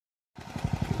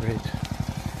bridge.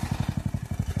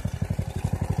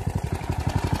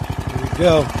 Here we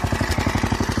go.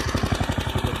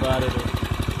 The bottom of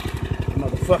the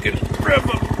motherfucking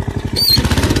river.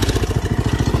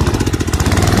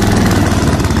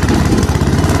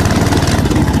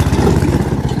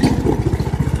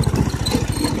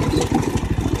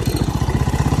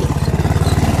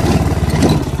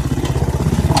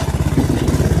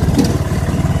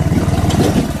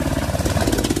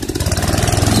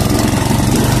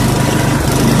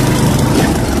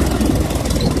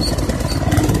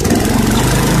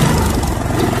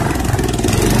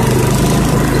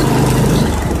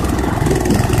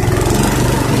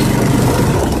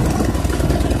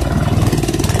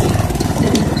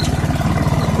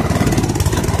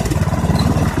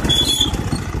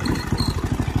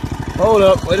 Hold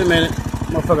up, wait a minute.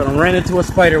 Motherfucker done ran into a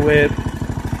spider web.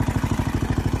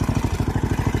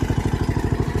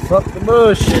 Fuck the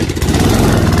bullshit.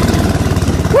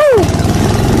 Woo!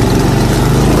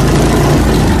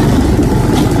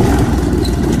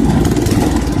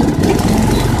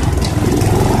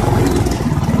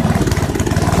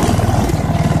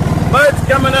 Mud's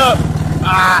coming up.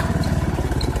 Ah!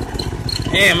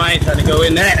 Damn, I ain't trying to go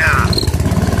in that. Ah!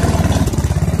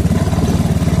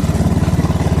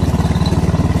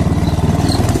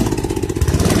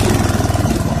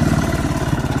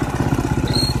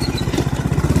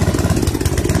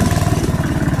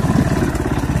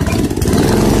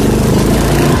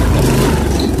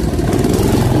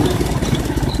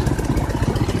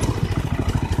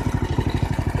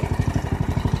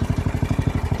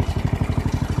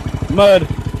 Mud.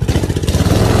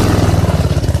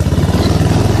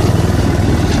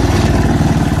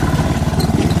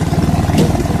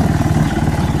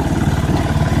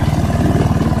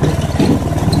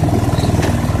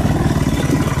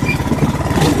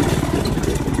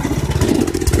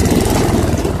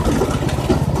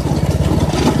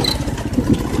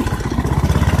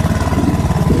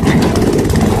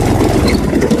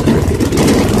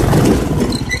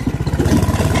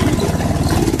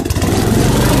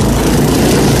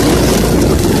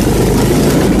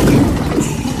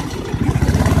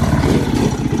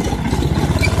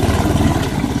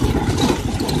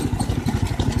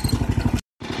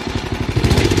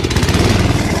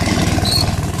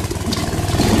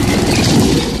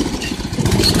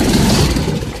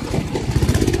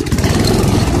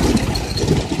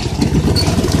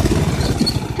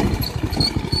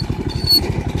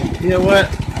 You know what? I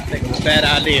think it was a bad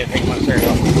idea taking my shirt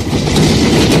off.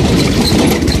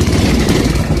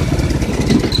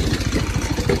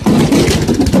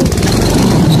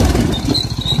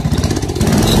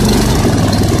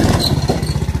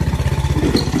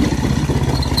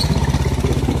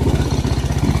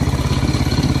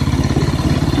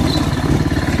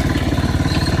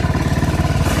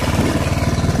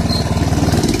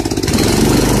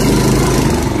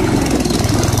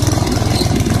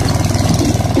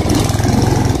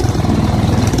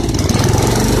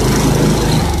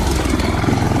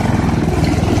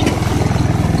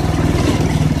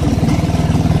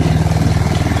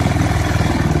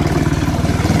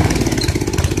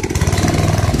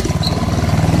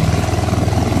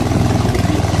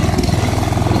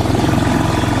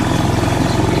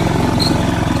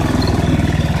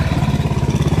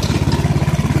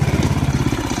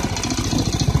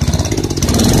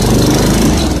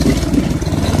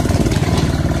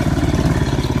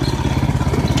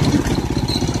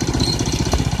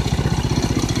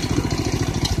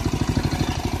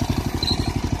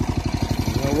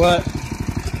 What?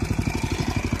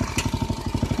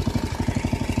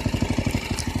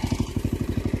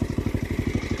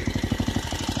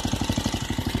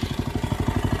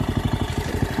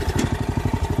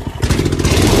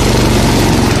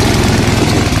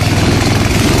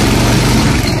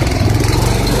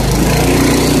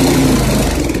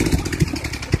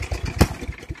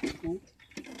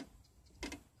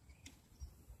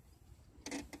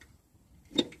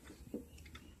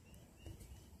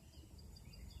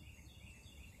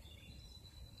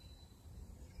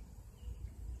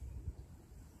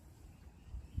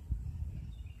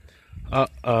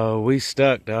 Uh-oh, we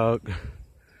stuck, dog. I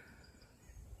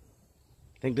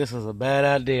think this is a bad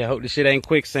idea. I hope this shit ain't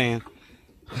quicksand.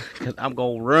 Cause I'm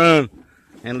gonna run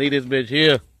and leave this bitch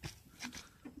here.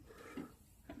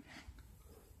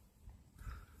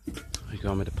 You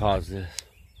want me to pause this?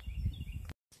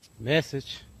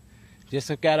 Message.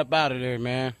 Just got up out of there,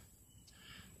 man.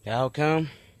 The outcome?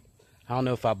 I don't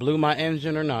know if I blew my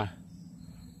engine or not.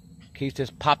 Keeps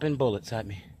just popping bullets at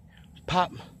me.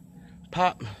 Pop.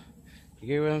 Pop. You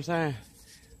get what I'm saying?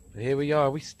 But here we are,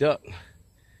 we stuck.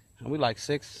 And we like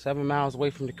 6-7 miles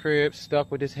away from the crib, stuck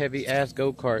with this heavy ass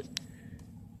go-kart.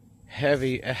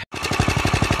 Heavy ass.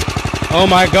 Oh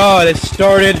my God, it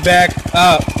started back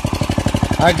up.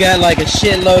 I got like a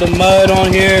shitload of mud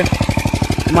on here.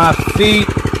 My feet,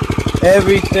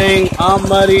 everything, I'm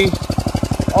muddy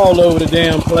all over the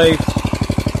damn place.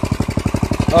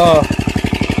 Oh,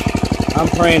 I'm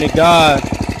praying to God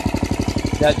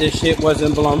that this shit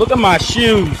wasn't blown. Look at my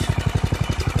shoes.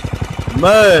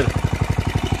 Mud.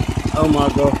 Oh my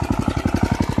God.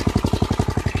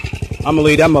 I'm gonna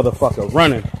leave that motherfucker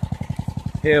running.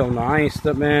 Hell no, I ain't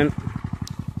stuck, man.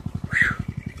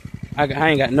 I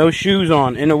ain't got no shoes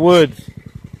on in the woods.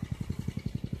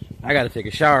 I gotta take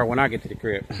a shower when I get to the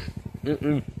crib.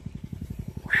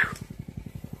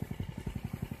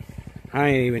 I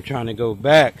ain't even trying to go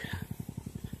back.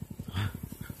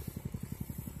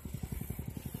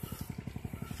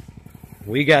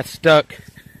 We got stuck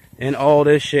in all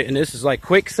this shit, and this is like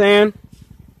quicksand.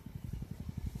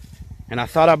 And I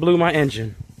thought I blew my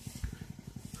engine.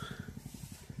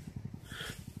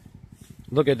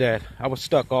 Look at that. I was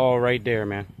stuck all right there,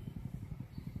 man.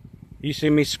 You see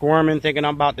me squirming, thinking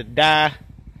I'm about to die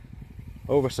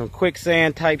over some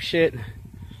quicksand type shit.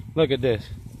 Look at this.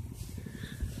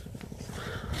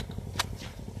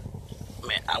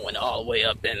 Man, I went all the way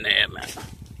up in there, man.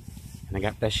 And I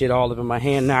got that shit all up in my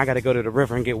hand. Now I gotta go to the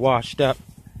river and get washed up.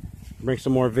 Bring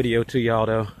some more video to y'all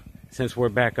though, since we're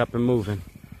back up and moving.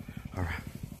 All right.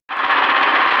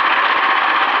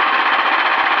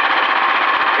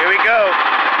 Here we go.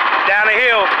 Down the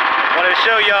hill. Wanted to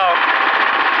show y'all.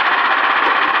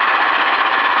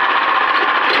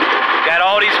 Got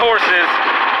all these horses.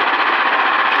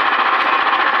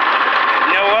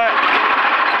 You know what?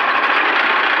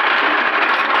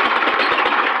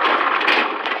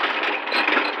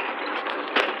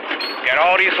 Got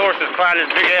all these horses climbing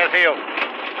this big ass hill.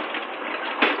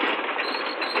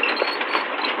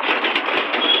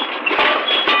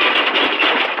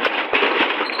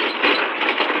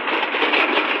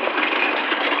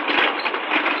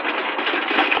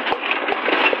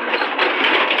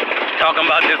 Talking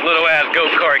about this little ass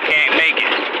go-kart can't make it.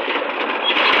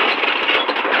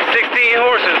 16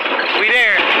 horses. We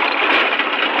there.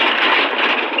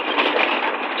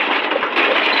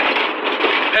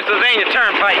 Pennsylvania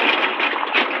Turnpike.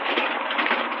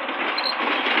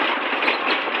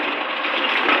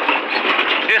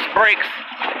 Disc brakes.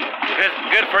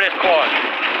 Good for this quad.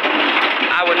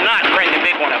 I would not bring the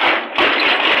big one up.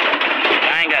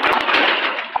 I ain't got no.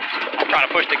 I'm trying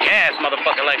to push the gas,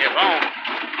 motherfucker, like it's on.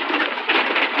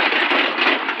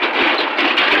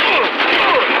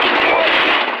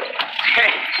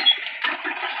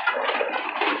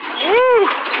 Woo!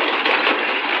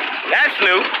 That's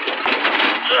new.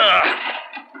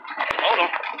 Hold on.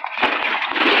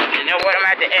 You know what? I'm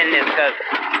at the end this because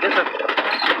this is